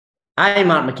Hi,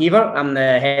 Mark McKeever. I'm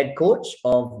the head coach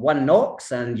of One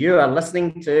Knox, and you are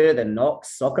listening to the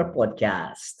Knox Soccer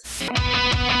Podcast.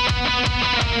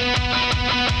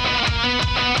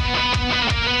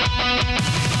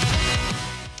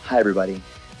 Hi, everybody.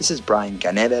 This is Brian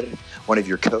Ganever, one of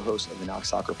your co-hosts of the Knox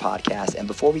Soccer Podcast. And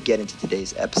before we get into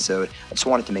today's episode, I just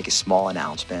wanted to make a small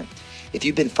announcement. If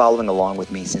you've been following along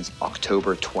with me since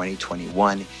October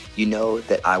 2021, you know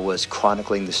that I was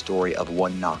chronicling the story of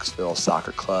One Knoxville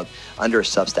Soccer Club under a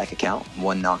Substack account,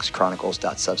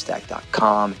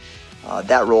 oneknoxchronicles.substack.com.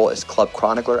 That role as club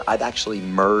chronicler, I've actually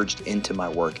merged into my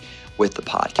work with the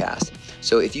podcast.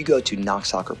 So if you go to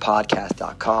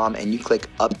knoxsoccerpodcast.com and you click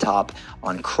up top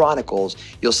on Chronicles,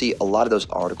 you'll see a lot of those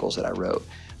articles that I wrote.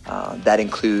 That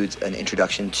includes an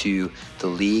introduction to the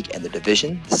league and the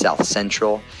division, the South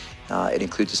Central. It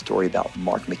includes a story about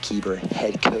Mark McKeever,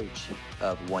 head coach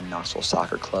of One Knoxville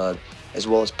Soccer Club, as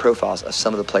well as profiles of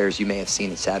some of the players you may have seen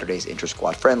at Saturday's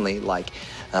inter-squad friendly, like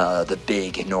the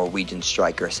big Norwegian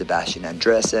striker Sebastian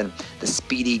Andresen, the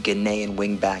speedy Ghanaian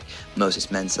wingback Moses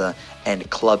Mensah, and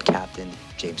club captain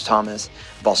James Thomas.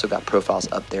 I've also got profiles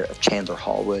up there of Chandler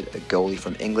Hallwood, a goalie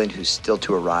from England who's still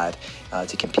to arrive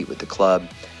to compete with the club.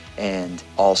 And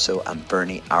also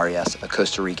Bernie Arias, a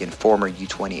Costa Rican former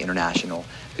U20 international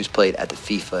who's played at the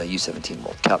FIFA U17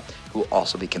 World Cup, who will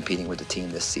also be competing with the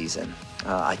team this season.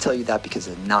 I tell you that because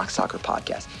the Knox Soccer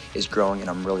Podcast is growing, and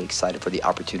I'm really excited for the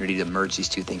opportunity to merge these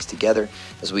two things together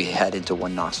as we head into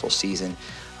One Knoxville season.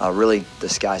 Really, the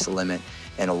sky's the limit,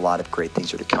 and a lot of great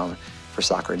things are to come for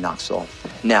soccer in Knoxville.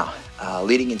 Now,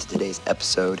 leading into today's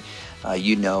episode,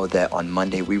 you know that on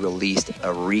Monday we released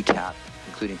a recap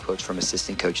including quotes from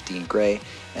assistant coach Dean Gray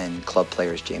and club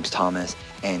players James Thomas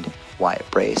and Wyatt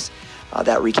Brace.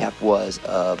 That recap was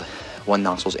of One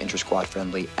Knoxville's inter-squad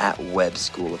friendly at Webb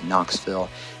School of Knoxville.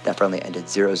 That friendly ended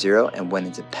 0-0 and went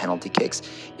into penalty kicks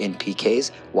in PKs.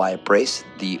 Wyatt Brace,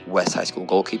 the West High School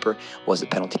goalkeeper, was the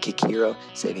penalty kick hero,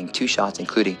 saving 2 shots,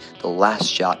 including the last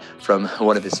shot from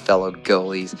one of his fellow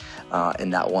goalies,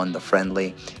 and that won the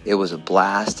friendly. It was a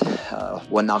blast.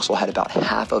 One Knoxville had about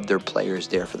half of their players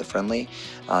there for the friendly.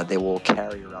 They will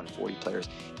carry around 40 players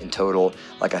in total.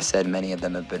 Like I said, many of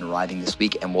them have been arriving this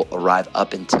week and will arrive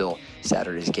up until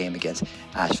Saturday's game against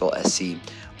Asheville SC.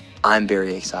 I'm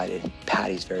very excited,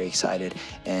 Patty's very excited,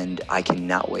 and I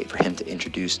cannot wait for him to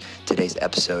introduce today's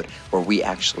episode where we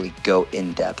actually go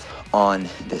in depth on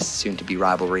this soon-to-be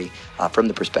rivalry from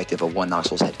the perspective of One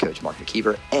Knoxville's head coach Mark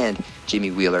McKeever and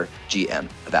Jimmy Wheeler, GM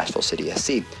of Asheville City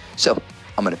SC. So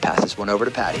I'm going to pass this one over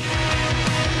to Patty.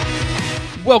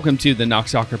 Welcome to the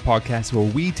Knox Soccer Podcast, where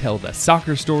we tell the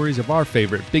soccer stories of our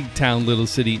favorite big town, little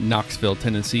city, Knoxville,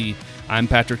 Tennessee. I'm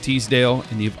Patrick Teasdale,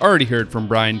 and you've already heard from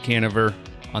Brian Canaver.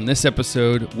 On this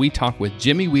episode, we talk with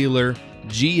Jimmy Wheeler,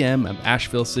 GM of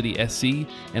Asheville City SC,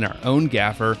 and our own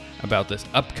gaffer about this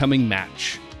upcoming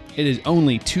match. It is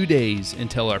only 2 days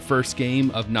until our first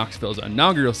game of Knoxville's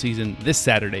inaugural season this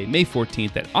Saturday, May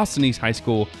 14th at Austin East High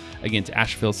School against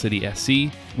Asheville City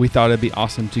SC. We thought it'd be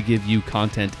awesome to give you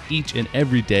content each and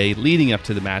every day leading up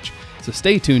to the match, so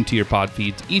stay tuned to your pod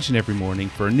feeds each and every morning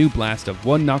for a new blast of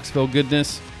One Knoxville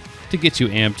goodness to get you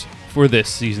amped for this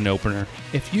season opener.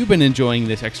 If you've been enjoying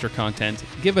this extra content,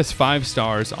 give us 5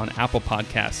 stars on Apple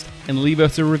Podcasts and leave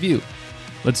us a review.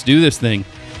 Let's do this thing.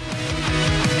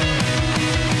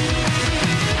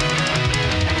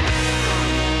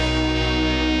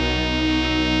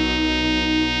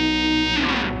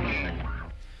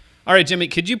 All right, Jimmy,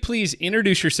 could you please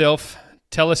introduce yourself,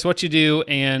 tell us what you do,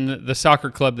 and the soccer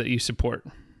club that you support?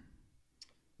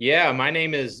 Yeah, my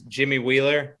name is Jimmy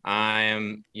Wheeler. I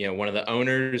am, one of the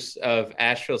owners of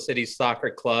Asheville City Soccer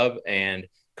Club and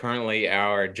currently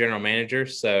our general manager.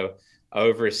 So I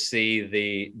oversee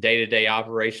the day-to-day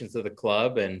operations of the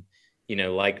club. And,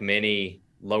 like many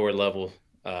lower level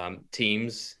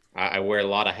teams, I wear a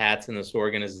lot of hats in this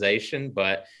organization.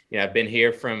 But, I've been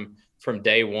here from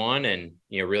day one and,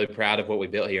 really proud of what we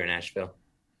built here in Asheville.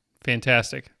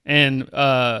 Fantastic. And,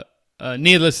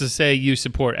 needless to say, you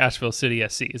support Asheville City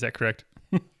SC. Is that correct?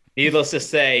 Needless to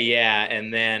say, yeah.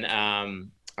 And then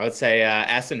I would say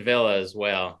Aston Villa as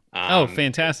well.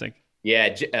 Fantastic.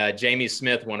 Yeah, Jamie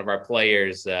Smith, one of our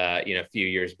players, a few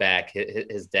years back,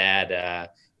 his dad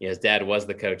was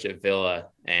the coach at Villa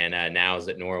and now is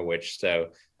at Norwich. So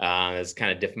it's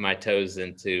kind of dipping my toes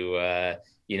into, the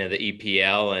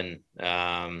EPL and,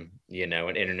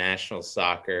 and international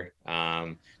soccer.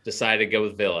 Decided to go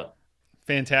with Villa.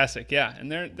 Fantastic. Yeah.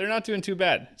 And they're not doing too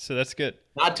bad. So that's good.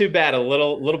 Not too bad. A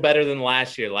little better than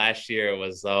last year. Last year it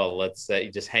was, let's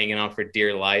just hanging on for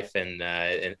dear life in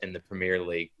the Premier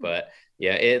League. But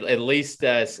yeah, at least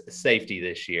safety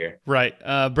this year. Right.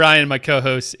 Brian, my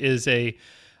co-host, is a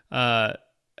sad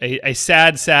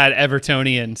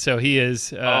Evertonian. So he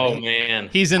is. Oh man,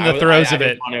 he's in the throes of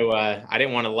it. I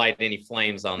didn't want to light any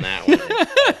flames on that one.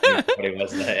 Anybody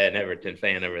was an Everton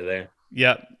fan over there.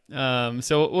 Yep.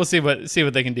 So we'll see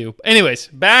what they can do. Anyways,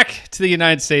 back to the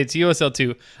United States, USL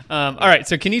 2. All right.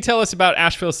 So can you tell us about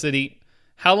Asheville City?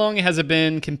 How long has it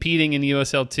been competing in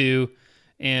USL 2,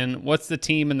 and what's the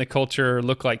team and the culture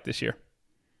look like this year?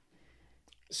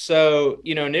 So,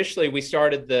 initially we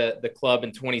started the club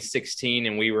in 2016,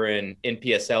 and we were in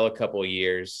NPSL a couple of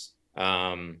years.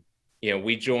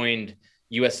 We joined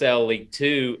USL League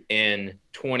 2 in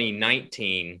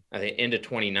 2019, I think into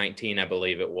 2019, I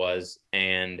believe it was.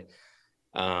 And,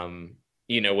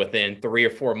 within 3 or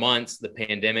 4 months, the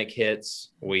pandemic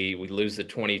hits, we lose the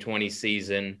 2020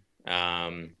 season.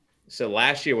 So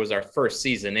last year was our first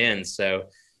season in. So,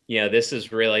 this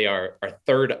is really our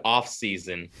third off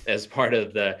season as part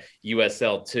of the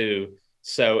USL 2.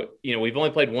 So, we've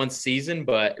only played one season,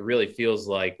 but it really feels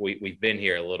like we've been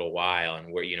here a little while,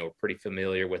 and we're pretty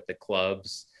familiar with the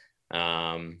clubs.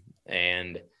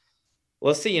 And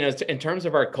let's see, in terms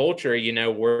of our culture,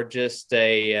 we're just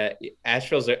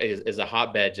Asheville is a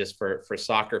hotbed just for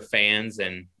soccer fans,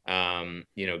 and,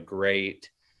 great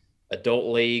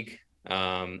adult league,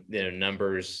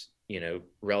 numbers,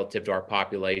 relative to our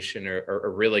population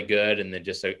are really good. And then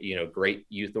just a great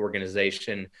youth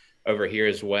organization over here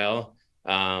as well.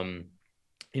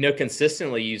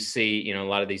 Consistently you see, a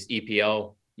lot of these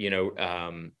EPL,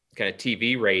 kind of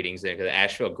TV ratings. The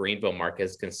Asheville Greenville market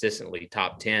is consistently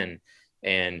top 10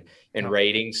 and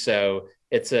ratings. So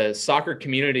it's a soccer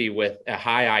community with a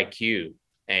high IQ.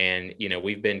 And,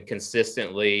 we've been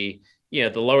consistently, the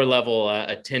lower level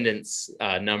attendance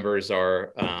numbers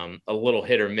are a little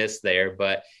hit or miss there.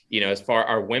 But, as far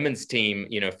our women's team,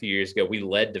 a few years ago, we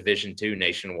led Division II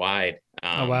nationwide.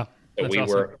 Oh, wow. So That's we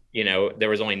awesome. were, there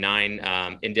was only 9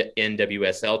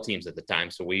 NWSL teams at the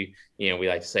time. So we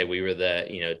like to say we were the,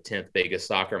 10th biggest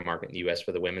soccer market in the U.S.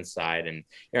 for the women's side. And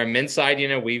our men's side,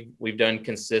 we've done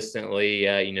consistently,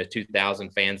 2,000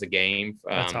 fans a game.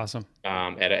 That's awesome.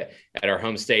 At our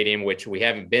home stadium, which we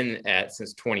haven't been at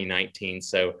since 2019.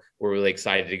 So we're really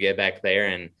excited to get back there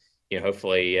and,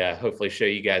 hopefully show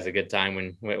you guys a good time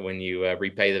when you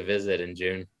repay the visit in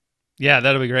June. Yeah,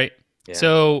 that'll be great. Yeah.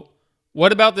 So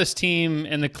what about this team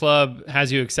and the club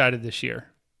has you excited this year?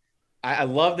 I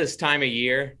love this time of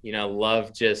year.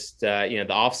 Love just the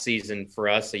off season for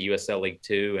us, the USL League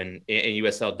 2 and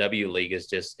USLW League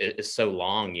is so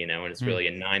long, and it's really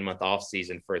a 9-month off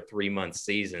season for a 3-month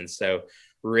season. So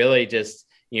really just,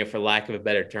 for lack of a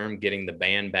better term, getting the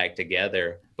band back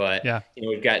together. But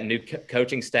we've got new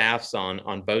coaching staffs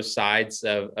on both sides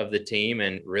of the team,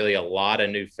 and really a lot of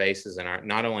new faces in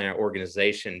not only our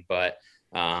organization, but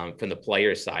from the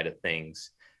player side of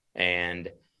things. And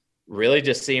really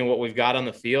just seeing what we've got on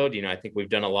the field. I think we've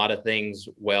done a lot of things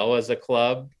well as a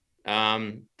club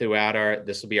throughout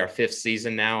this will be our 5th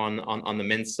season now on the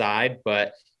men's side,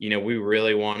 but we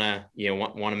really want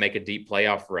to make a deep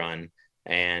playoff run.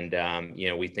 And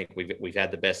we think we've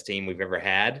had the best team we've ever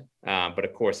had, but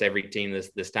of course every team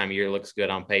this time of year looks good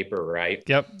on paper, right?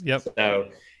 Yep. So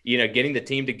getting the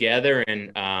team together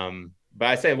and but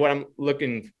I say what I'm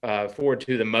looking forward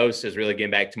to the most is really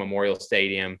getting back to Memorial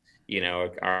Stadium,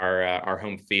 our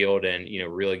home field, and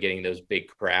really getting those big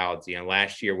crowds.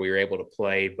 Last year we were able to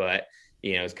play, but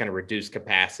it's kind of reduced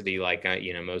capacity, like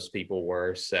most people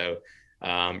were. So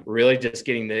really just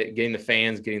getting the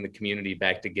fans, getting the community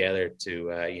back together to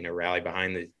rally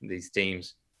behind these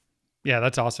teams. Yeah,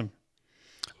 that's awesome.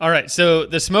 All right, so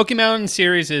the Smoky Mountain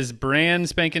series is brand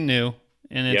spanking new.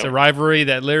 And it's a rivalry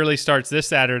that literally starts this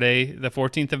Saturday, the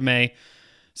 14th of May.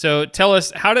 So tell us,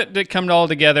 how did it come all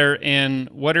together, and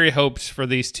what are your hopes for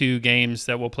these 2 games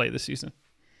that we'll play this season?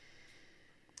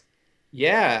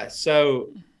 Yeah,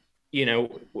 so,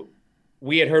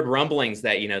 we had heard rumblings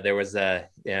that, there was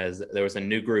a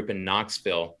new group in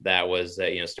Knoxville that was,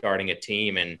 starting a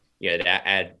team, and,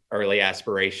 had early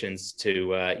aspirations to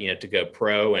go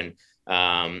pro, and,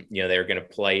 they were going to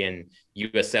play in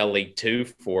USL League 2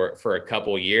 for a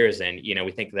couple of years. And,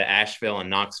 we think that Asheville and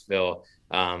Knoxville,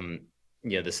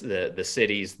 the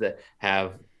cities that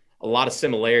have a lot of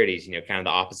similarities, kind of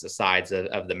the opposite sides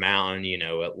of the mountain,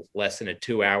 less than a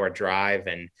 2-hour drive,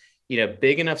 and,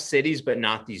 big enough cities, but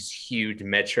not these huge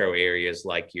metro areas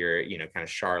like your, kind of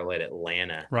Charlotte,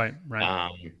 Atlanta. Right.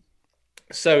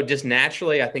 So just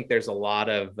naturally, I think there's a lot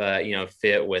of,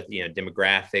 fit with,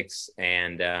 demographics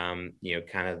and,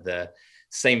 kind of the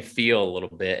same feel a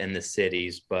little bit in the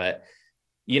cities. But,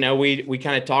 we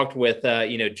kind of talked with,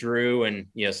 Drew and,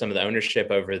 some of the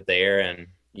ownership over there and,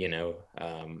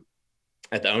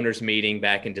 at the owners meeting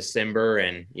back in December,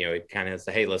 and it kind of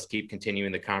said, hey, let's keep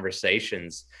continuing the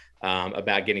conversations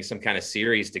about getting some kind of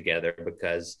series together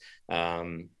because,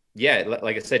 like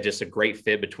I said, just a great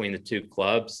fit between the two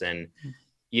clubs, and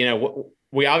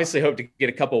we obviously hope to get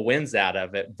a couple wins out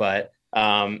of it, but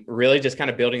really just kind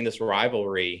of building this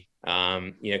rivalry.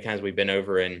 Kind of as we've been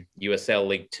over in USL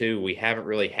League Two, we haven't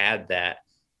really had that.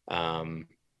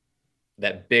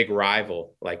 That big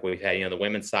rival like we've had, the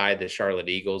women's side, the Charlotte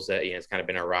Eagles, that it's kind of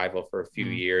been our rival for a few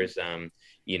years. Back in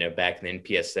the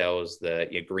NPSL was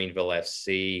the Greenville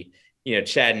FC,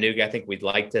 Chattanooga. I think we'd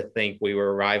like to think we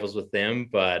were rivals with them,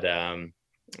 but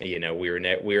we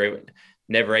were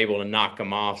never able to knock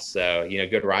them off. So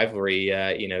good rivalry,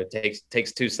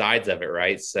 takes two sides of it,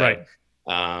 right? So,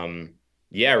 right.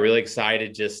 Really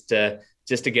excited just to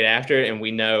get after it, and we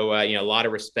know a lot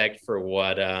of respect for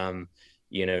what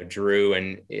Drew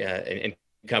and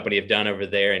company have done over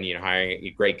there, and hiring a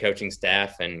great coaching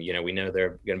staff, and we know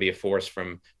they're going to be a force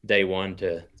from day one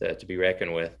to be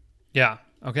reckoned with. Yeah.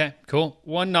 Okay, cool.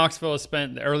 One Knoxville has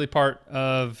spent the early part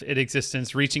of its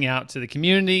existence reaching out to the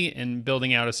community and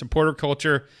building out a supporter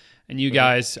culture, and you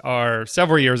guys are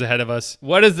several years ahead of us.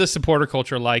 What is the supporter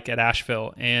culture like at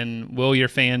Asheville, and will your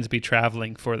fans be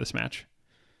traveling for this match?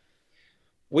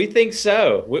 We think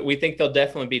so. We think they'll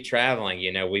definitely be traveling.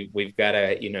 We've got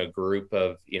a group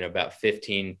of about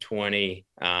 15, 20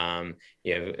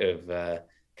 of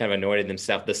kind of anointed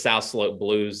themselves. The South Slope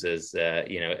Blues is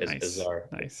is our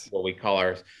what we call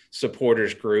our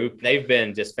supporters group. They've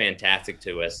been just fantastic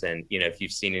to us, and if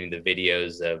you've seen any of the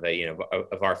videos of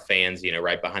of our fans,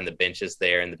 right behind the benches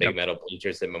there and the big metal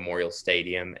bleachers at Memorial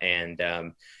Stadium, and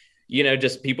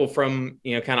just people from,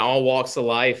 kind of all walks of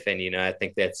life. And, I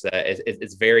think that's,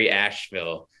 it's very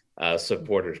Asheville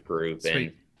supporters group.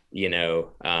 Sweet.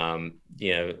 And,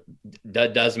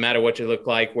 doesn't matter what you look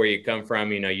like, where you come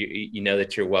from, you know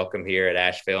that you're welcome here at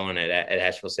Asheville and at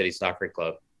Asheville City Soccer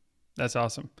Club. That's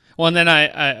awesome. Well, and then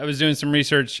I was doing some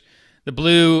research, the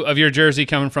blue of your jersey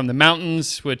coming from the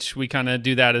mountains, which we kind of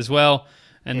do that as well.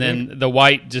 And then the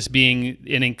white just being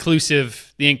the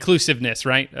inclusiveness,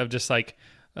 right? Of just like,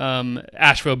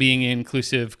 Asheville being an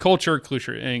inclusive culture,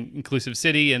 inclusive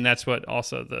city, and that's what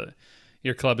also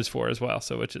your club is for as well.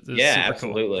 So which is super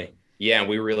absolutely cool. Yeah, and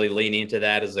we really lean into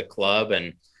that as a club,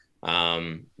 and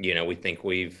we think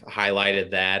we've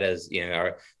highlighted that as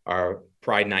our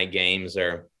Pride Night games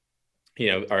are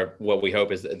what we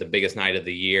hope is the biggest night of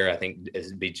the year. I think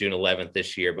it'll be June 11th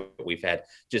this year, but we've had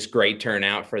just great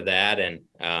turnout for that, and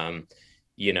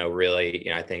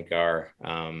really, I think our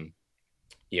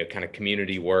kind of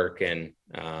community work and,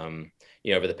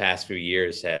 over the past few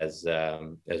years has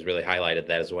really highlighted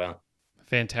that as well.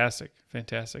 Fantastic.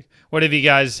 What have you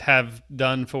guys have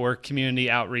done for community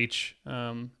outreach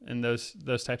and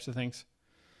those types of things?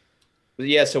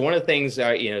 Yeah. So one of the things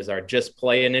is our Just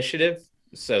Play initiative.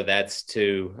 So that's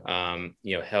to,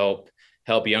 help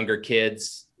younger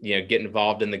kids, get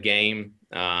involved in the game.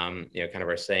 Kind of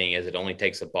our saying is it only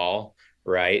takes a ball,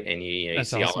 right? And you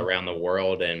see awesome. All around the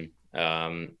world, and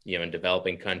in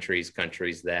developing countries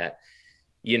that,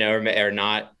 are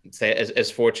not say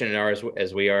as fortunate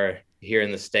as we are here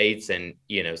in the States. And,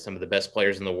 some of the best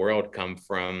players in the world come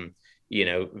from,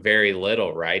 very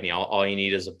little, right? And all you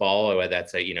need is a ball, whether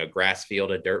that's a, grass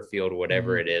field, a dirt field,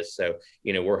 whatever it is. So,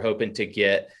 we're hoping to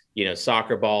get,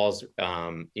 soccer balls,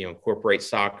 incorporate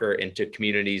soccer into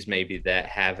communities maybe that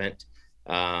haven't,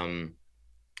 that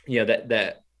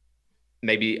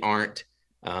maybe aren't,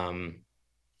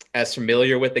 as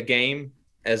familiar with the game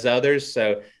as others.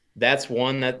 So that's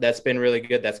one that's been really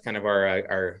good. That's kind of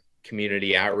our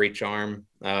community outreach arm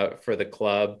for the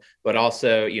club, but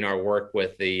also, our work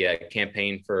with the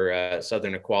campaign for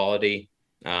Southern Equality.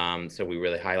 So we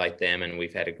really highlight them, and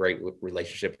we've had a great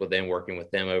relationship with them, working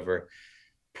with them over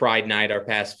Pride Night our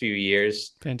past few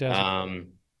years. Fantastic.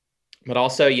 But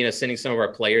also, sending some of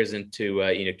our players into,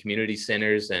 community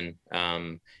centers and,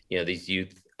 these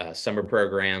youth summer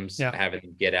programs, having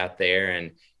them get out there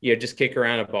and, just kick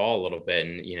around a ball a little bit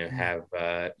and, have,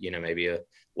 maybe a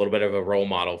little bit of a role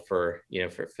model for,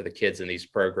 for the kids in these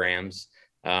programs.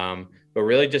 But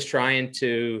really just trying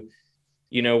to,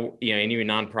 any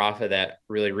nonprofit that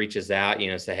really reaches out,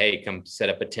 say, hey, come set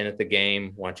up a tent at the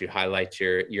game. Why don't you highlight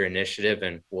your initiative,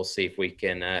 and we'll see if we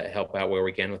can help out where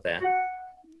we can with that.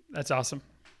 That's awesome.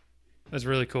 That's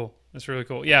really cool.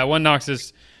 Yeah. One Knox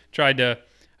has tried to,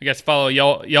 I guess, follow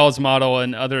y'all's model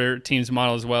and other teams'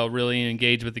 model as well. Really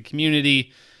engage with the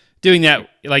community, doing that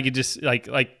like you just like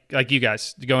you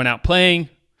guys going out playing,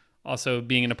 also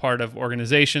being a part of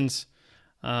organizations,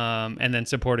 and then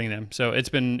supporting them. So it's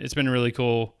been really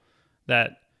cool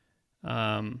that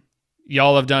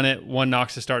y'all have done it. One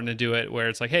Knox is starting to do it, where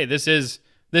it's like, hey, this is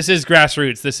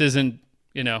grassroots. This isn't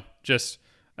just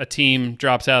a team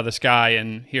drops out of the sky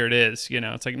and here it is.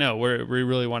 It's like, no, we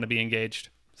really want to be engaged.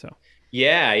 So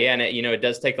yeah, and it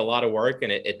does take a lot of work,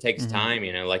 and it takes time.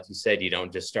 Like you said, you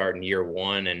don't just start in year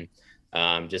one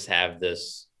and just have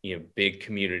this big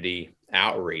community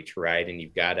outreach, right? And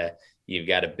you've got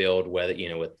to build whether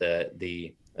with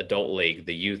the adult league,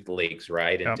 the youth leagues,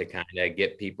 right? And to kind of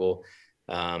get people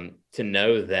to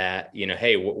know that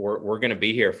hey, we're going to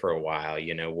be here for a while.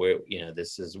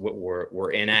 This is what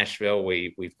we're in Asheville.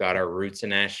 We've got our roots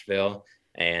in Asheville,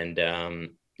 and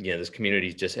this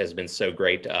community just has been so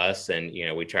great to us, and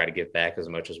we try to give back as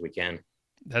much as we can.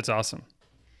 That's awesome.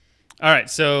 All right,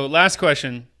 so last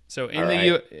question. So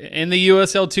in the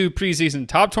USL2 preseason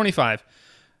top 25,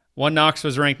 One Knox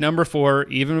was ranked number 4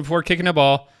 even before kicking a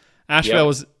ball. Asheville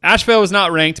was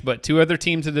not ranked, but 2 other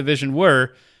teams in the division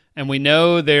were. And we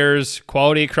know there's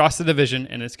quality across the division,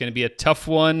 and it's going to be a tough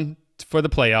one for the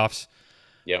playoffs.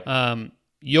 Yeah.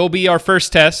 You'll be our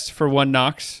first test for One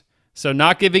Knox. So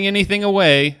not giving anything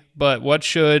away, but what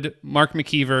should Mark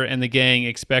McKeever and the gang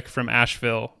expect from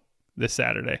Asheville this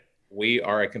Saturday? We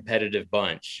are a competitive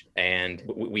bunch, and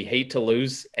we hate to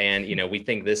lose. And, we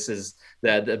think this is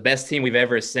the best team we've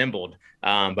ever assembled.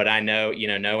 But I know,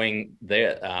 knowing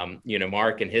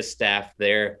Mark and his staff,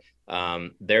 their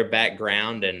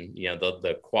background and,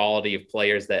 the quality of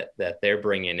players that they're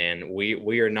bringing in,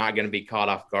 we are not going to be caught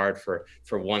off guard for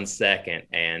 1 second.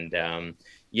 And,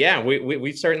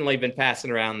 we've certainly been passing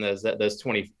around those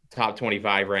top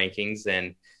 25 rankings,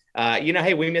 and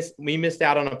hey, we missed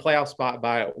out on a playoff spot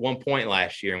by 1 point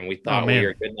last year, and we thought we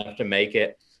were good enough to make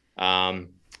it. But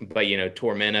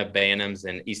Tormenta, Bantams,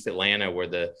 and East Atlanta were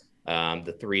the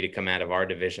 3 to come out of our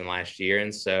division last year,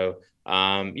 and so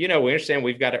we understand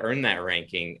we've got to earn that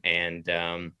ranking, and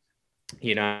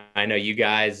I know you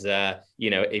guys,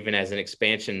 even as an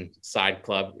expansion side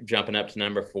club, jumping up to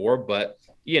number 4, but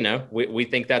we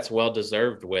think that's well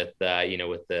deserved with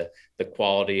the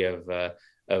quality of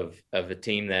a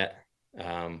team that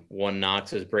One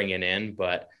Knox is bringing in.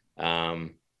 But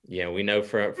we know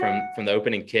from the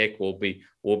opening kick we'll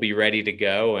be ready to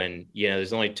go, and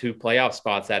there's only 2 playoff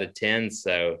spots out of 10,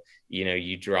 so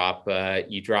you drop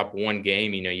 1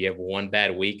 game, you have one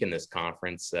bad week in this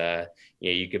conference,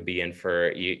 you could be in for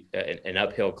an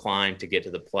uphill climb to get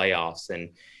to the playoffs. And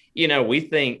we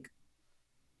think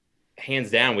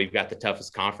hands down we've got the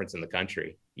toughest conference in the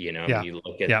country. You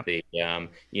look at the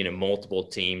multiple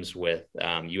teams with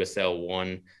USL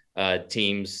 1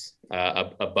 teams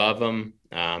above them,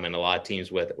 and a lot of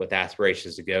teams with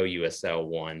aspirations to go USL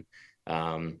 1.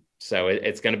 So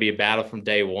it's going to be a battle from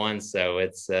day one. So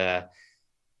it's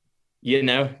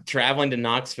traveling to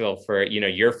Knoxville for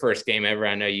your first game ever.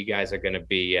 I know you guys are going to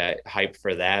be hyped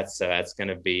for that. So that's going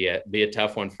to be a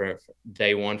tough one for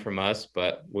day one from us.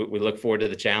 But we look forward to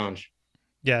the challenge.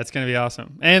 Yeah, it's going to be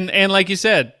awesome. And like you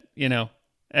said,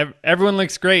 everyone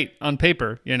looks great on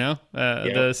paper.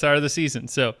 The start of the season.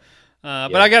 So,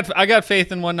 but I got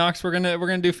faith in One Knox. We're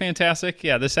gonna do fantastic.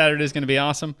 Yeah, this Saturday is going to be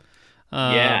awesome.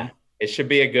 It should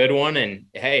be a good one. And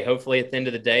hey, hopefully at the end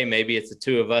of the day, maybe it's the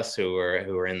 2 of us who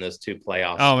are in those 2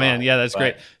 playoffs. Oh man, yeah, that's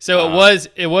great. So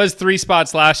it was 3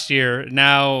 spots last year.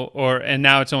 Now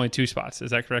it's only 2 spots. Is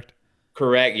that correct?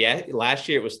 Correct. Yeah. Last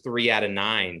year it was 3 out of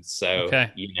 9. So,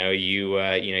 okay.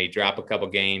 You drop a couple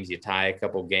games, you tie a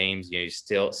couple games, you're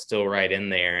still right in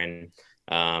there. And,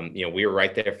 we were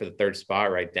right there for the 3rd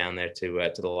spot, right down there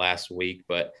to the last week,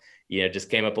 but, just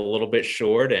came up a little bit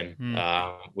short, and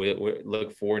we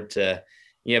look forward to,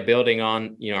 building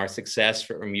on, our success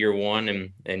from year 1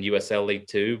 and USL League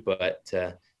 2, but,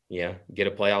 get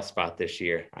a playoff spot this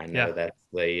year. I know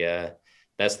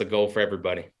that's the goal for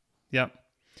everybody. Yep.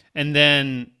 And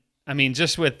then, I mean,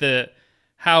 just with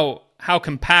how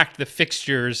compact the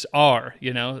fixtures are,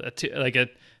 like a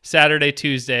Saturday,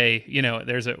 Tuesday,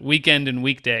 there's a weekend and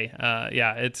weekday.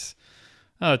 It's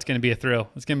going to be a thrill.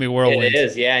 It's going to be a whirlwind. It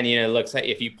is, yeah. And, it looks like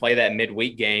if you play that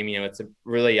midweek game, it's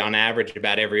really on average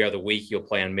about every other week you'll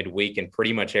play on midweek and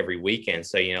pretty much every weekend.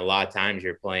 So, a lot of times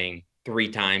you're playing 3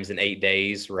 times in 8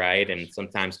 days, right? And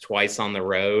sometimes twice on the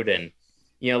road. And,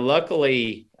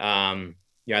 luckily,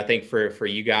 I think for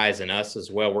you guys and us as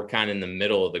well, we're kind of in the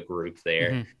middle of the group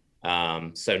there.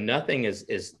 So nothing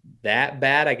is that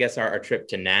bad. I guess our trip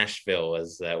to Nashville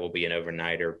will be an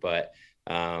overnighter, but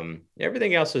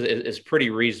Everything else is pretty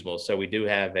reasonable. So we do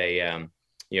have a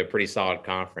pretty solid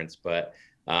conference, but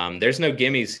there's no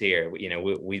gimmies here.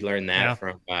 We learned that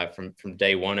from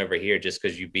day one over here. Just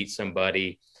because you beat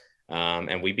somebody,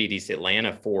 and we beat East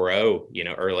Atlanta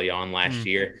 4-0, early on last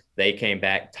year. They came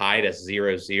back, tied us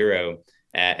 0-0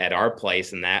 at our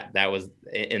place, and that was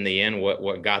in the end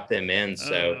what got them in.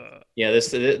 So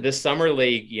this summer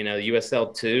league,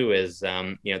 USL2 is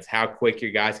it's how quick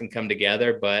your guys can come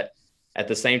together, but at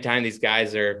the same time, these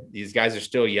guys are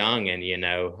still young,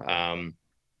 and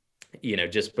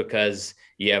just because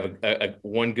you have a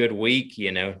one good week,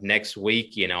 next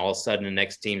week, all of a sudden the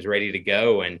next team's ready to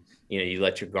go, and you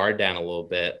let your guard down a little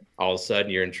bit, all of a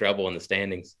sudden you're in trouble in the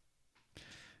standings.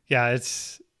 Yeah,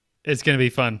 it's going to be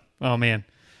fun. Oh man.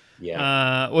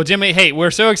 Yeah. Well, Jimmy, hey,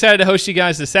 we're so excited to host you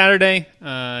guys this Saturday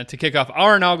to kick off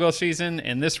our inaugural season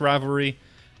and this rivalry.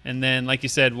 And then, like you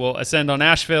said, we'll ascend on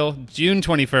Asheville June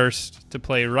 21st to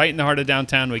play right in the heart of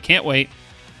downtown. We can't wait.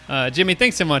 Jimmy,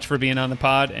 thanks so much for being on the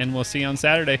pod, and we'll see you on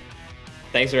Saturday.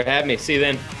 Thanks for having me. See you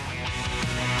then.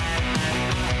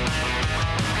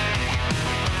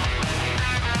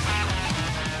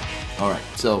 All right,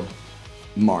 so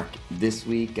Mark, this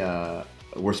week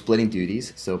we're splitting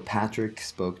duties. So Patrick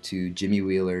spoke to Jimmy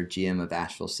Wheeler, GM of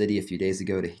Asheville City, a few days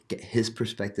ago to get his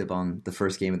perspective on the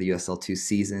first game of the USL2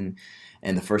 season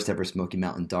and the first ever Smoky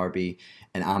Mountain Derby.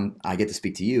 And I get to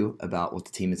speak to you about what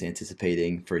the team is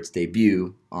anticipating for its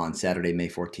debut on Saturday, May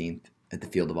 14th at the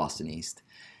field of Austin East.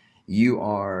 You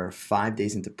are 5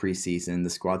 days into preseason. The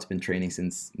squad's been training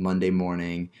since Monday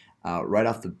morning. Right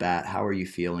off the bat, how are you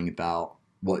feeling about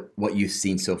what you've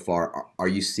seen so far? Are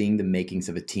you seeing the makings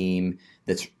of a team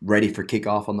that's ready for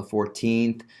kickoff on the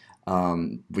 14th,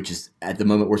 which is, at the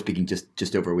moment, we're speaking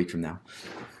just over a week from now?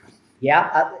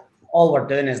 Yeah, all we're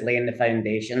doing is laying the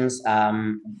foundations.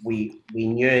 We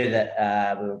knew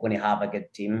that we were going to have a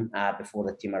good team before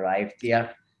the team arrived here.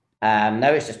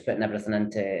 Now it's just putting everything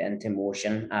into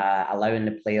motion, allowing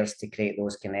the players to create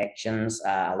those connections,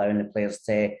 allowing the players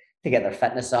to get their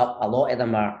fitness up. A lot of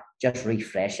them are just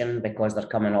refreshing because they're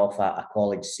coming off a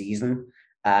college season.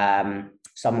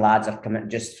 Some lads are coming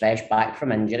just fresh back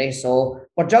from injury. So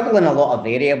we're juggling a lot of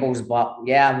variables, but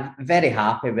yeah, I'm very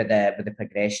happy with the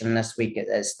progression this week.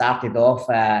 It started off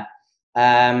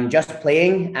just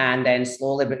playing, and then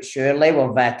slowly but surely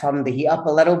we've turned the heat up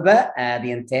a little bit.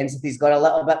 The intensity's got a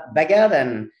little bit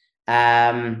bigger,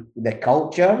 and the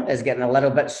culture is getting a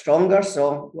little bit stronger.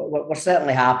 So we're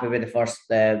certainly happy with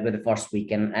the first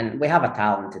week, and we have a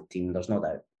talented team. There's no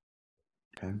doubt.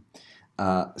 Okay.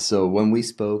 So when we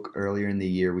spoke earlier in the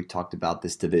year, we talked about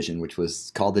this division, which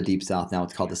was called the Deep South. Now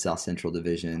it's called the South Central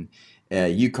Division.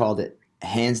 You called it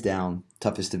hands down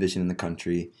toughest division in the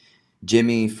country.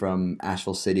 Jimmy from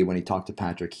Asheville City, when he talked to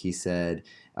Patrick, he said,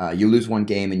 you lose one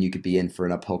game and you could be in for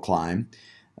an uphill climb.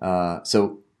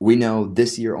 So we know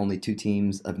this year only 2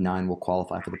 teams of 9 will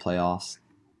qualify for the playoffs.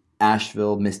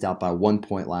 Asheville missed out by 1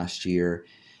 point last year.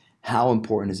 How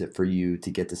important is it for you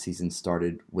to get the season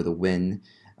started with a win?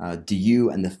 Do you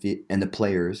and the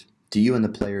players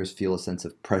feel a sense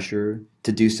of pressure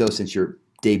to do so, since you're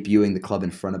debuting the club in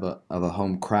front of a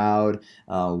home crowd?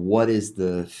 What is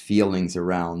the feelings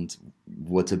around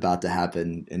what's about to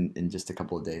happen in just a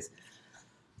couple of days?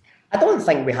 I don't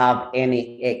think we have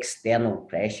any external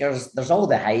pressures. There's all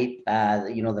the hype.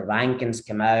 The rankings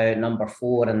come out, number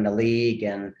 4 in the league,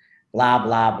 and blah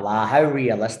blah blah. How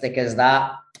realistic is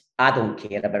that? I don't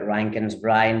care about rankings,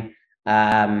 Brian.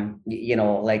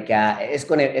 It's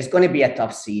going to be a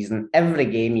tough season. Every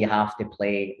game you have to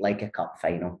play like a cup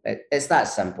final. It's that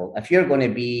simple. If you're going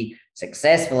to be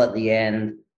successful at the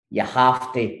end, you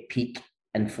have to peak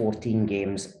in 14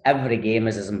 games. Every game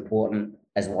is as important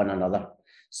as one another.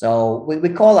 So we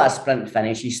call that a sprint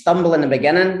finish. You stumble in the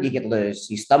beginning, you could lose.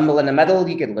 You stumble in the middle,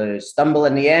 you could lose. Stumble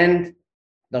in the end,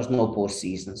 there's no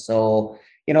postseason. So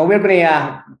we're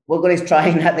going to try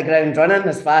and hit the ground running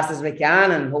as fast as we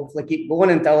can, and hopefully keep going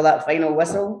until that final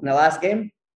whistle in the last game.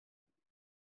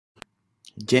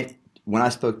 When I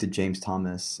spoke to James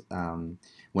Thomas,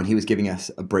 when he was giving us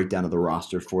a breakdown of the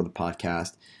roster for the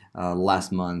podcast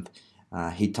last month,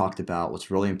 he talked about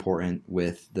what's really important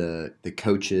with the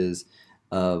coaches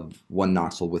of One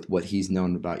Knoxville, with what he's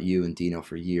known about you and Dino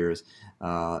for years,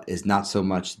 is not so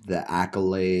much the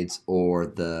accolades or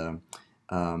the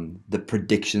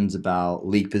predictions about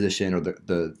league position or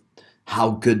the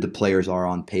how good the players are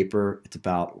on paper. It's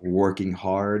about working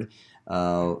hard.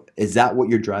 Is that what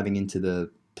you're driving into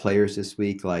the players this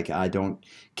week? Like, I don't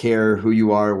care who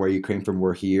you are, where you came from,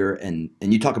 we're here. And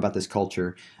you talk about this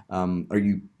culture. Are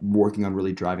you working on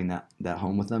really driving that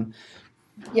home with them?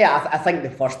 Yeah, I think the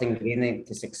first ingredient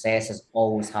to success is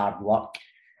always hard work.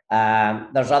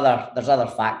 There's other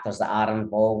factors that are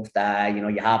involved.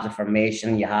 You have the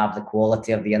formation, you have the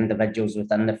quality of the individuals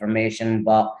within the formation,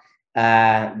 but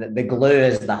the glue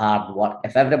is the hard work.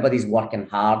 If everybody's working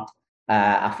hard,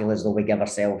 I feel as though we give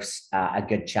ourselves a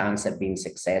good chance at being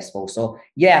successful. So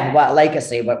yeah, like I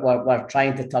say, we're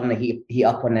trying to turn the heat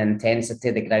up on the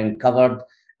intensity, the ground covered.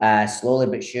 Slowly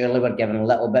but surely, we're giving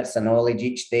little bits of knowledge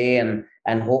each day,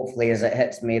 and hopefully, as it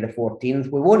hits May the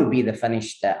 14th, we won't be the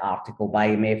finished article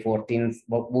by May 14th.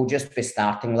 We'll just be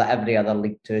starting like every other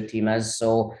League Two team is.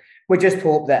 So we just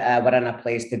hope that we're in a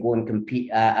place to go and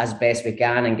compete as best we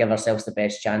can and give ourselves the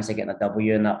best chance of getting a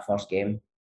W in that first game.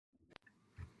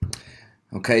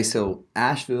 Okay, so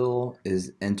Asheville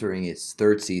is entering its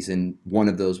third season. One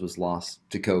of those was lost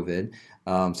to COVID.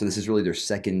 So this is really their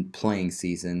second playing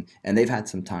season, and they've had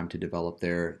some time to develop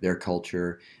their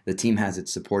culture. The team has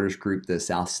its supporters group, the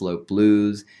South Slope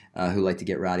Blues, who like to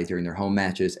get rowdy during their home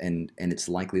matches, and it's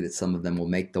likely that some of them will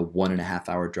make the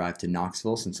 1.5-hour drive to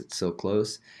Knoxville since it's so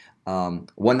close.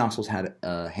 One Knoxville's had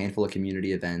a handful of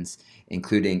community events,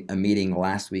 including a meeting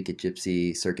last week at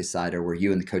Gypsy Circus Cider where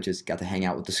you and the coaches got to hang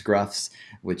out with the Scruffs,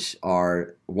 which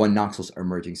are One Knoxville's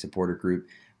emerging supporter group.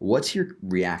 What's your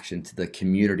reaction to the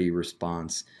community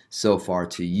response so far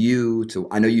to you?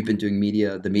 I know you've been doing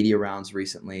the media rounds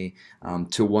recently,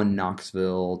 to One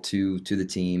Knoxville, to the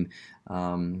team.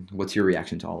 What's your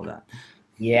reaction to all of that?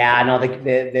 Yeah, I know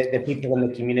the people in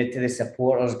the community, the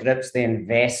supporters groups, the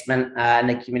investment in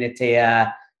the community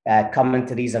coming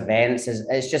to these events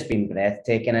it's just been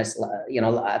breathtaking. It's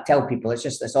I tell people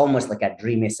it's almost like a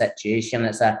dreamy situation.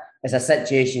 It's a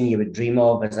situation you would dream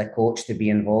of as a coach to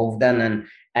be involved in,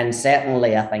 and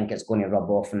certainly I think it's going to rub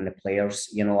off on the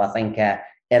players. I think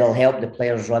it'll help the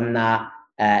players run that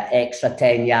extra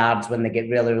 10 yards when they get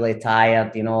really, really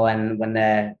tired, and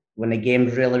when the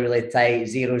game's really, really tight,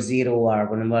 0-0, or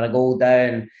when we're a goal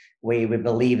down, we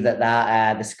believe that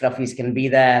the Scruffies can be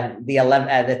the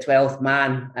 12th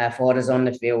man for us on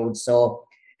the field. So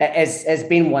it's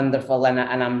been wonderful, and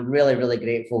I'm really, really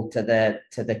grateful to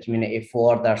the community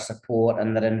for their support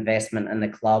and their investment in the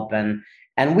club,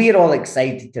 and we're all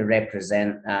excited to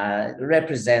represent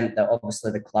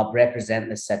obviously the club, represent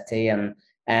the city,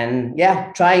 and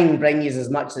yeah, try and bring you as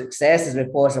much success as we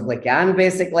possibly can.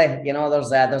 Basically,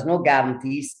 there's no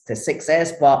guarantees to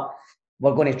success, but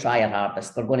we're going to try our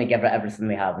hardest. We're going to give it everything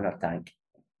we have in our tank.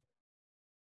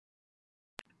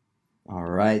 All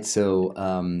right, so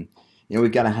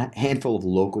we've got a handful of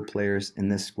local players in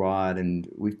this squad, and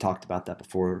we've talked about that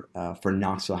before for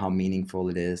Knoxville, how meaningful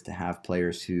it is to have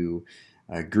players who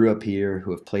grew up here,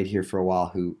 who have played here for a while,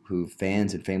 who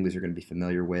fans and families are going to be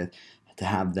familiar with, to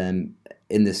have them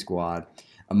in this squad.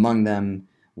 Among them,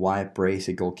 Wyatt Brace,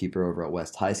 a goalkeeper over at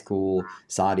West High School,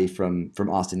 Sadi from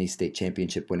Austin East State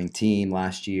Championship winning team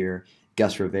last year,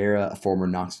 Gus Rivera, a former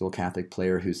Knoxville Catholic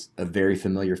player who's a very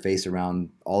familiar face around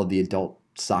all of the adult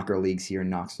soccer leagues here in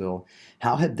Knoxville.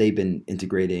 How have they been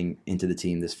integrating into the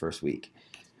team this first week?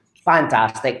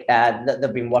 Fantastic.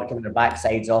 They've been working their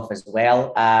backsides off as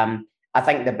well. I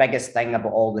think the biggest thing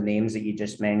about all the names that you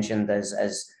just mentioned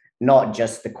is not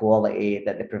just the quality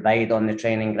that they provide on the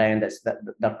training ground, it's that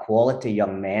they're quality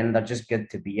young men. They're just good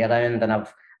to be around, and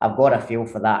I've got a feel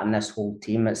for that in this whole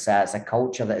team. It's a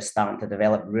culture that is starting to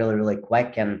develop really, really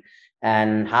quick, and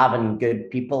having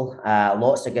good people,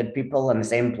 lots of good people in the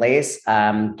same place,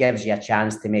 gives you a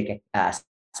chance to make a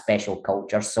special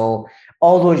culture. So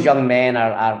all those young men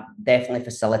are definitely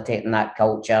facilitating that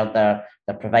culture. They're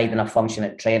providing a function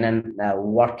at training,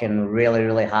 working really,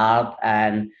 really hard,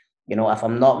 and if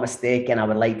I'm not mistaken, I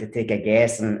would like to take a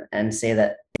guess and say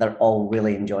that they're all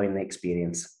really enjoying the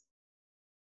experience.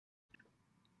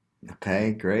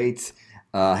 Okay, great.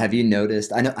 Have you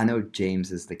noticed? I know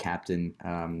James is the captain.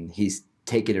 He's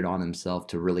taken it on himself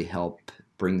to really help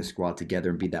bring the squad together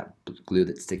and be that glue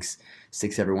that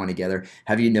sticks everyone together.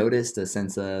 Have you noticed a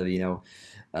sense of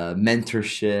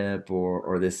mentorship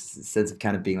or this sense of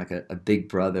kind of being like a big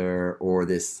brother, or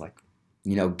this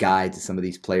guide to some of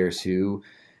these players who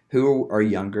are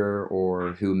younger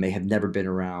or who may have never been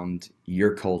around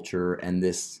your culture and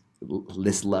this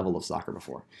level of soccer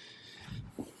before?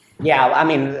 Yeah, I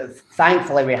mean,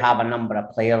 thankfully we have a number of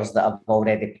players that have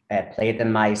already played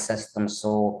in my system.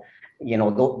 So,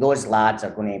 those lads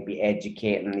are going to be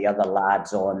educating the other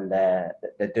lads on the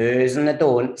do's and the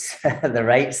don'ts, the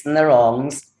rights and the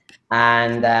wrongs.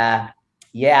 And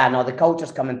the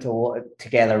culture's coming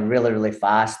together really, really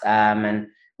fast. And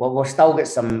we've still got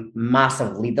some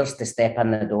massive leaders to step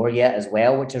in the door yet as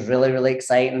well, which is really, really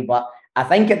exciting. But I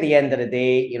think at the end of the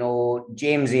day,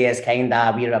 Jamesy is kind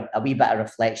of a wee bit of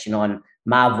reflection on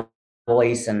my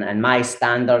voice and my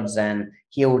standards, and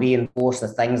he'll reinforce the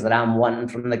things that I'm wanting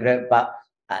from the group. But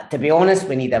to be honest,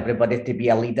 we need everybody to be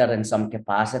a leader in some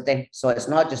capacity. So it's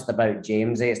not just about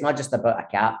Jamesy, it's not just about a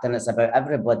captain, it's about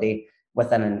everybody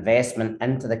with an investment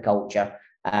into the culture.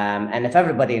 And if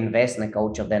everybody invests in the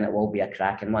culture, then it will be a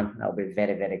cracking one. That'll be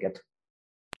very, very good.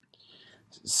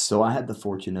 So I had the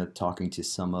fortune of talking to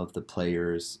some of the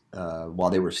players while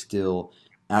they were still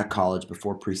at college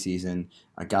before preseason.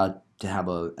 I got to have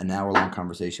an hour-long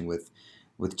conversation with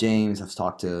James. I've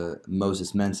talked to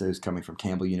Moses Mensah, who's coming from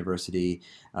Campbell University,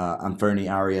 Anferni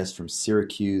Arias from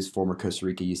Syracuse, former Costa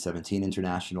Rica U17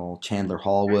 international, Chandler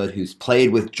Hallwood, who's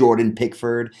played with Jordan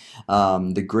Pickford,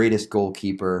 the greatest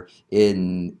goalkeeper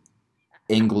in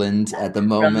England at the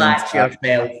moment. Relax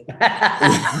yourself.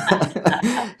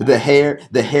 The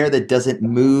hair that doesn't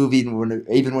move even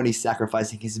when he's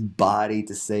sacrificing his body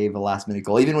to save a last minute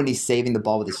goal. Even when he's saving the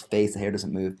ball with his face, the hair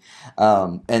doesn't move.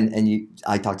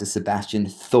 I talked to Sebastian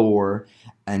Thor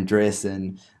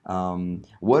Andreasen.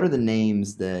 What are the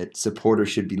names that supporters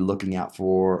should be looking out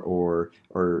for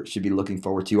or should be looking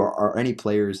forward to? Are any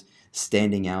players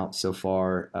standing out so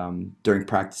far during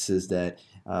practices that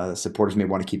supporters may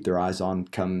want to keep their eyes on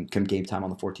come game time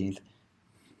on the 14th?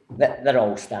 They're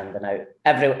all standing out.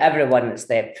 Everyone that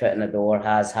stepped foot in the door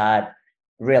has had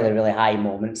really, really high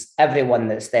moments. Everyone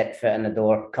that stepped foot in the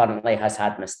door currently has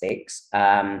had mistakes.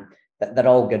 They're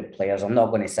all good players. I'm not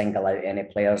going to single out any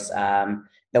players.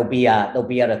 There'll be a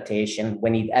rotation. We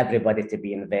need everybody to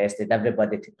be invested,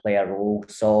 everybody to play a role.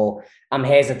 So I'm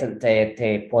hesitant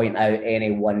to point out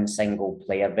any one single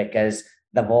player, because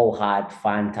they've all had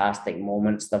fantastic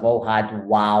moments. They've all had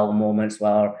wow moments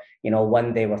where,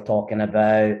 one day we're talking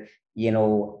about,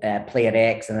 player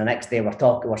X, and the next day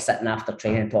we're sitting after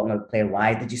training talking about player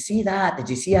Y. Did you see that? Did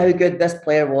you see how good this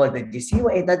player was? Did you see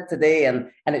what he did today? And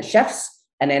it shifts.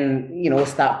 And then,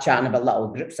 start chatting about little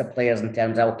groups of players in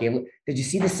terms of, okay, look, did you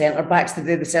see the centre-backs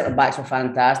today? The centre-backs were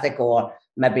fantastic. Or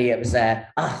maybe it was, the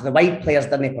wide players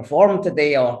didn't perform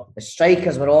today, or the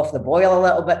strikers were off the boil a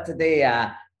little bit today.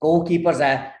 Goalkeepers,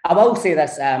 I will say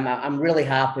this, I'm really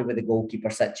happy with the goalkeeper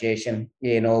situation.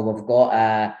 We've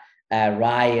got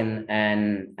Ryan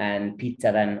and Peter,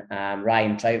 and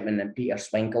Ryan Troutman and Peter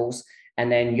Swinkles.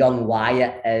 And then young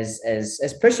Wyatt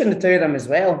is pushing the two of them as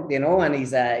well, and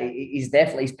he's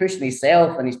definitely pushing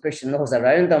himself and he's pushing those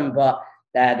around him. But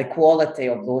the quality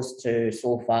of those two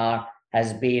so far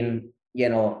has been, we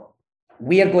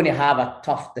are going to have a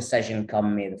tough decision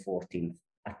come May the 14th,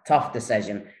 a tough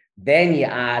decision. Then you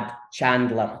add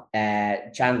Chandler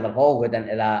Hallwood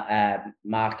into that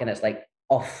mark, and it's like,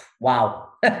 oh, wow.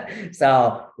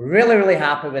 So really, really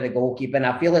happy with the goalkeeping.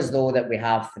 I feel as though that we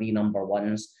have 3 number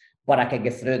ones. But I could go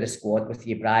through the squad with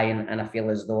you, Brian, and I feel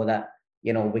as though that,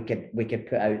 we could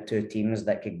put out 2 teams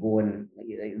that could go and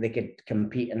they could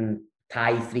compete and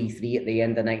tie 3-3 at the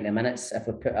end of 90 minutes if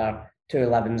we put our 2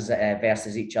 11s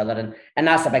versus each other. And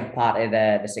that's a big part of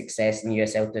the success in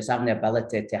USL, is having the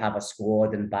ability to have a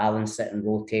squad and balance it and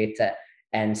rotate it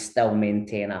and still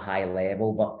maintain a high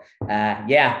level. But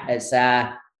it's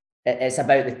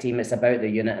about the team, it's about the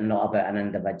unit, and not about an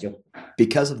individual.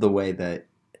 Because of the way that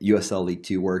USL League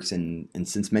 2 works, and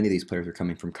since many of these players are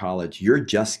coming from college, you're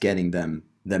just getting them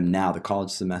now. The college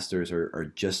semesters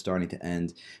are just starting to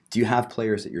end. Do you have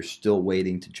players that you're still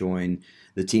waiting to join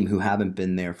the team who haven't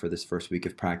been there for this first week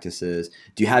of practices?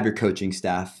 Do you have your coaching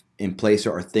staff in place,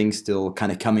 or are things still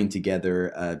kind of coming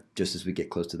together just as we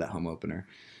get close to that home opener?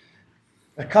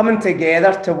 They're coming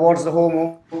together towards the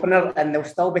home opener, and they'll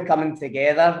still be coming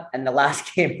together in the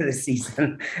last game of the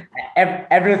season.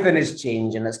 Everything is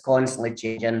changing. It's constantly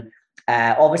changing.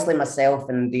 Obviously, myself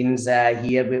and Dean's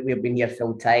here. We've been here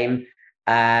full time.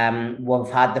 We've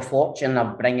had the fortune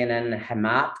of bringing in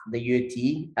Hamat,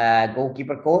 the UT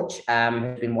goalkeeper coach,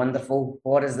 who's been wonderful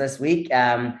for us this week.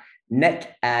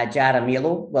 Nick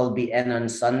Jaramillo will be in on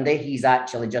Sunday. He's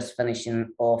actually just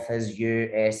finishing off his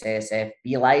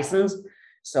USSFB license.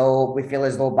 So we feel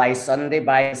as though by Sunday,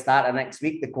 by the start of next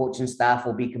week, the coaching staff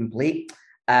will be complete.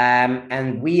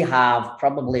 And we have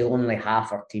probably only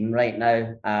half our team right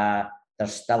now.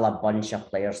 There's still a bunch of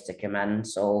players to come in.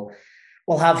 So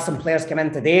we'll have some players come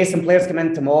in today, some players come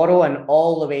in tomorrow, and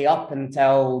all the way up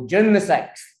until June the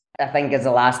 6th, I think, is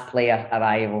the last player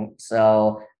arrival.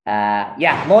 So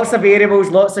lots of variables,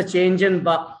 lots of changing,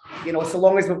 but so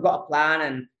long as we've got a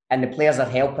plan and the players are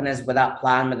helping us with that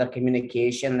plan, with their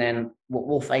communication, then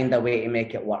we'll find a way to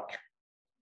make it work.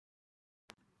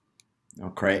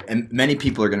 Okay, and many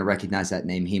people are going to recognize that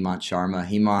name, Hemant Sharma.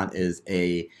 Hemant is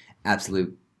a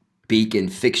absolute beacon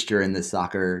fixture in the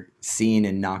soccer scene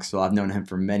in Knoxville. I've known him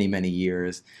for many, many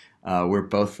years. We're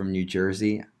both from New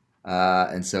Jersey.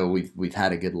 And so we've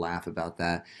had a good laugh about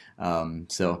that.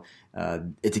 So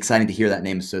it's exciting to hear that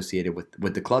name associated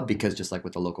with the club, because just like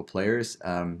with the local players,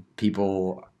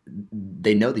 people,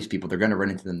 they know these people. They're going to run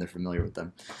into them. They're familiar with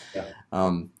them. Yeah.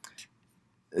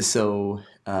 So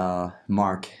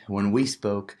Mark, when we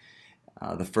spoke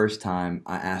the first time,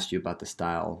 I asked you about the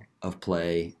style of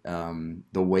play, the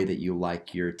way that you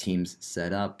like your teams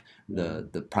set up,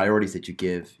 the priorities that you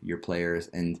give your players,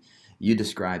 and you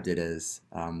described it as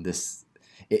this.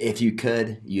 If you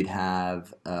could, you'd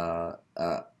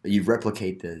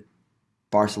replicate the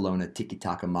Barcelona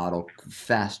tiki-taka model,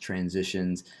 fast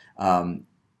transitions.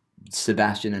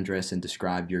 Sebastian Andreasen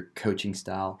described your coaching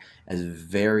style as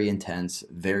very intense,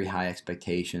 very high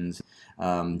expectations.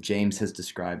 James has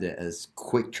described it as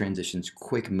quick transitions,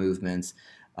 quick movements.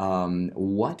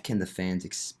 What can the fans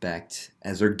expect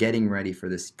as they're getting ready for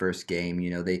this first game?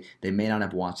 You know, they may not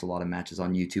have watched a lot of matches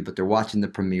on YouTube, but they're watching the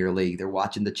Premier League, they're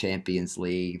watching the Champions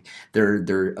League,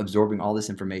 they're absorbing all this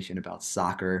information about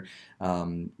soccer.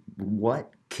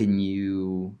 What can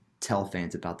you tell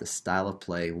fans about the style of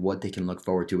play, what they can look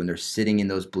forward to when they're sitting in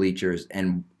those bleachers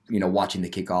and, you know, watching the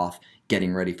kickoff,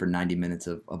 getting ready for 90 minutes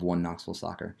of one Knoxville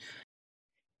soccer?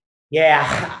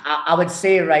 Yeah, I would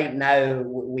say right now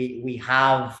we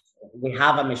have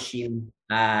a machine.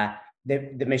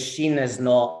 The machine is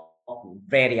not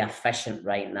very efficient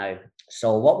right now.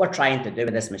 So what we're trying to do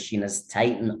with this machine is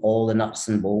tighten all the nuts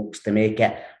and bolts to make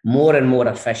it more and more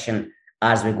efficient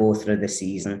as we go through the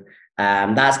season.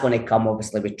 That's going to come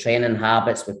obviously with training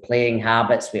habits, with playing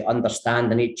habits, with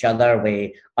understanding each other,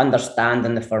 with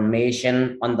understanding the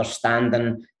formation,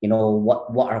 understanding, you know,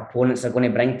 what our opponents are going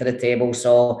to bring to the table.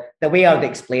 So the way I would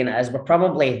explain it is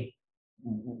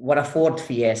we're a Ford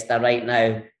Fiesta right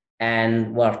now,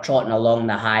 and we're trotting along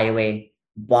the highway.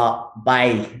 But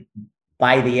by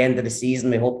the end of the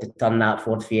season, we hope to turn that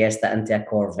Ford Fiesta into a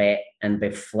Corvette and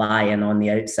be flying on the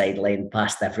outside lane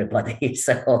past everybody.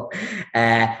 So,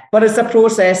 but it's a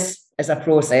process. It's a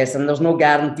process, and there's no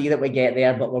guarantee that we get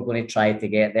there, but we're going to try to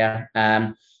get there.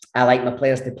 I like my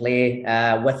players to play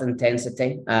with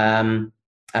intensity.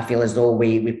 I feel as though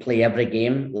we play every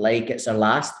game like it's our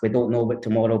last. We don't know what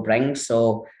tomorrow brings,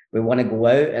 so we want to go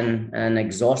out and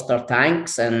exhaust our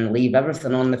tanks and leave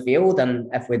everything on the field.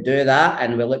 And if we do that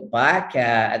and we look back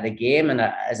at the game and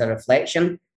as a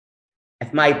reflection,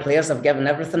 if my players have given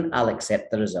everything, I'll accept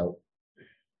the result.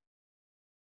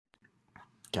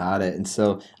 Got it. And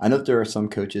so I know that there are some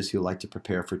coaches who like to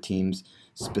prepare for teams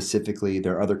specifically.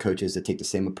 There are other coaches that take the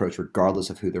same approach regardless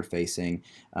of who they're facing.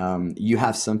 You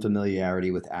have some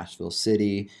familiarity with Asheville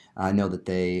City. I know that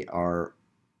they are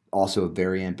also a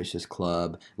very ambitious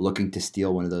club, looking to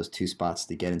steal one of those two spots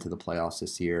to get into the playoffs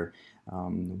this year.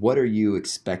 What are you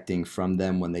expecting from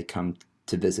them when they come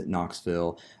to visit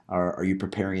Knoxville? Are you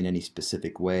preparing in any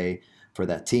specific way for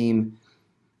that team?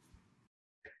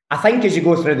 I think as you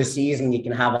go through the season, you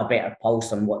can have a better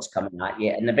pulse on what's coming at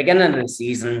you. In the beginning of the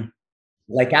season,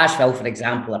 like Asheville, for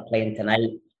example, are playing tonight.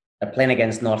 They're playing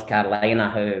against North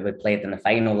Carolina, who we played in the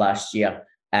final last year.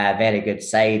 Very good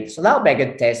side. So that'll be a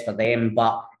good test for them.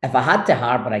 But if I had to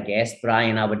harbour a guess,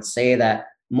 Brian, I would say that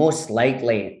most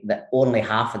likely that only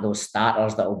half of those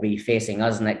starters that will be facing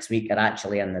us next week are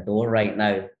actually in the door right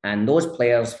now. And those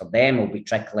players for them will be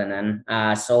trickling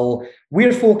in. So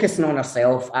we're focusing on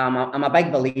ourselves. I'm a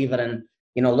big believer in,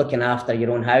 you know, looking after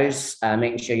your own house,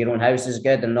 making sure your own house is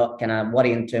good and not kind of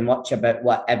worrying too much about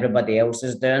what everybody else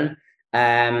is doing.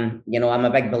 You know, I'm a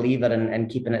big believer in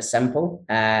keeping it simple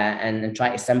and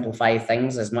try to simplify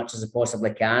things as much as I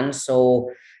possibly can.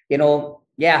 So, you know,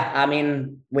 yeah, I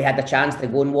mean, we had the chance to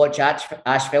go and watch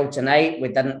Asheville tonight. We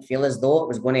didn't feel as though it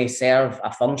was going to serve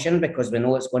a function because we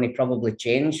know it's going to probably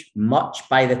change much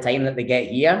by the time that they get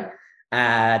here.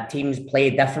 Teams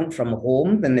play different from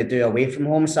home than they do away from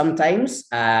home sometimes.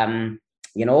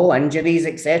 You know, injuries,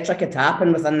 etc., could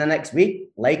happen within the next week,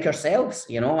 like ourselves,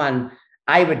 you know, and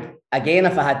I would, again,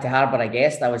 if I had to harbour a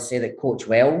guess, I would say that Coach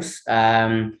Wells is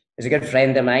a good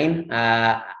friend of mine.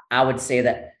 I would say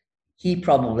that he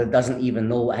probably doesn't even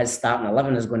know what his starting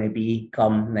 11 is going to be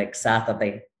come next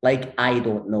Saturday. Like, I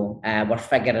don't know. We're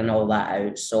figuring all that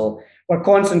out. So we're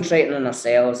concentrating on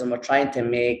ourselves and we're trying to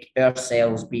make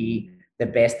ourselves be the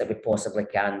best that we possibly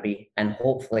can be. And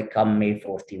hopefully come May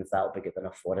 14th, that'll be good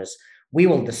enough for us. We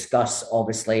will discuss,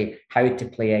 obviously, how to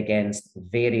play against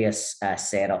various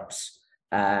setups.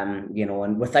 You know,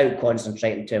 and without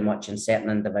concentrating too much on certain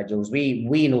individuals,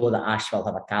 we know that Asheville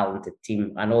have a talented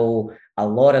team. I know a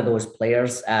lot of those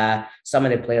players, some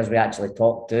of the players we actually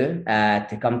talked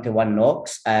to come to one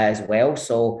Knox as well.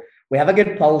 So we have a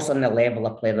good pulse on the level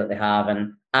of play that they have,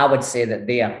 and I would say that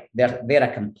they're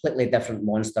a completely different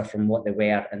monster from what they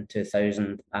were in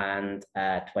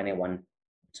 2021.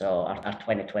 So, or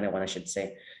 2021, I should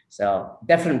say. So,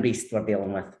 different beast we're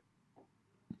dealing with.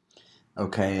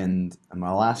 Okay, and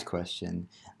my last question.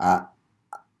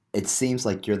 It seems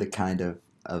like you're the kind of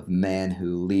man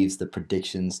who leaves the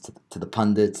predictions to the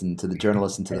pundits and to the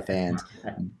journalists and to the fans.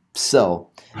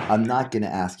 So I'm not going to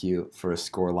ask you for a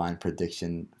scoreline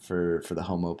prediction for the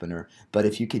home opener, but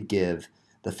if you could give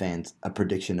the fans a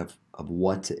prediction of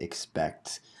what to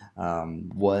expect,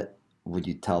 what would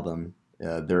you tell them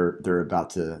they're about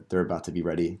to be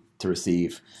ready to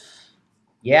receive?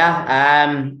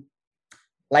 Yeah,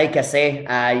 like I say,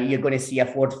 you're going to see a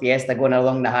Ford Fiesta going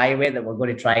along the highway that we're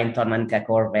going to try and turn into a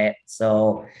Corvette.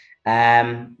 So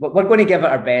we're going to give it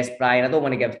our best, Brian. I don't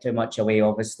want to give too much away,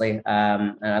 obviously,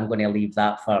 and I'm going to leave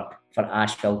that for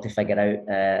Asheville to figure out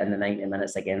in the 90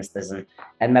 minutes against us,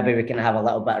 and maybe we can have a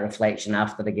little bit of reflection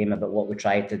after the game about what we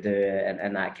tried to do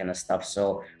and that kind of stuff.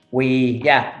 So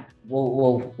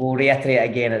we'll reiterate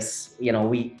again. It's, we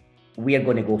are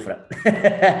going to go for it.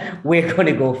 We're going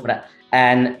to go for it.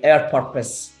 And our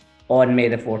purpose on May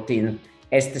the 14th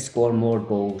is to score more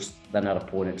goals than our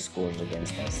opponent scores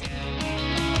against us.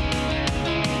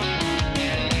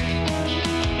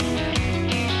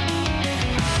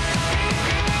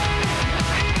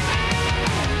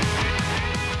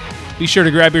 Be sure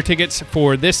to grab your tickets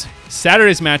for this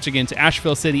Saturday's match against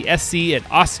Asheville City SC at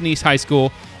Austin East High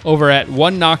School over at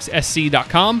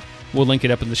oneknoxsc.com. We'll link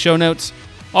it up in the show notes.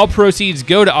 All proceeds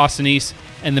go to Austin East,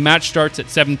 and the match starts at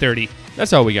 7:30.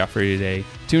 That's all we got for you today.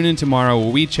 Tune in tomorrow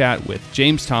where we chat with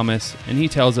James Thomas, and he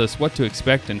tells us what to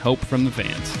expect and hope from the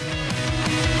fans.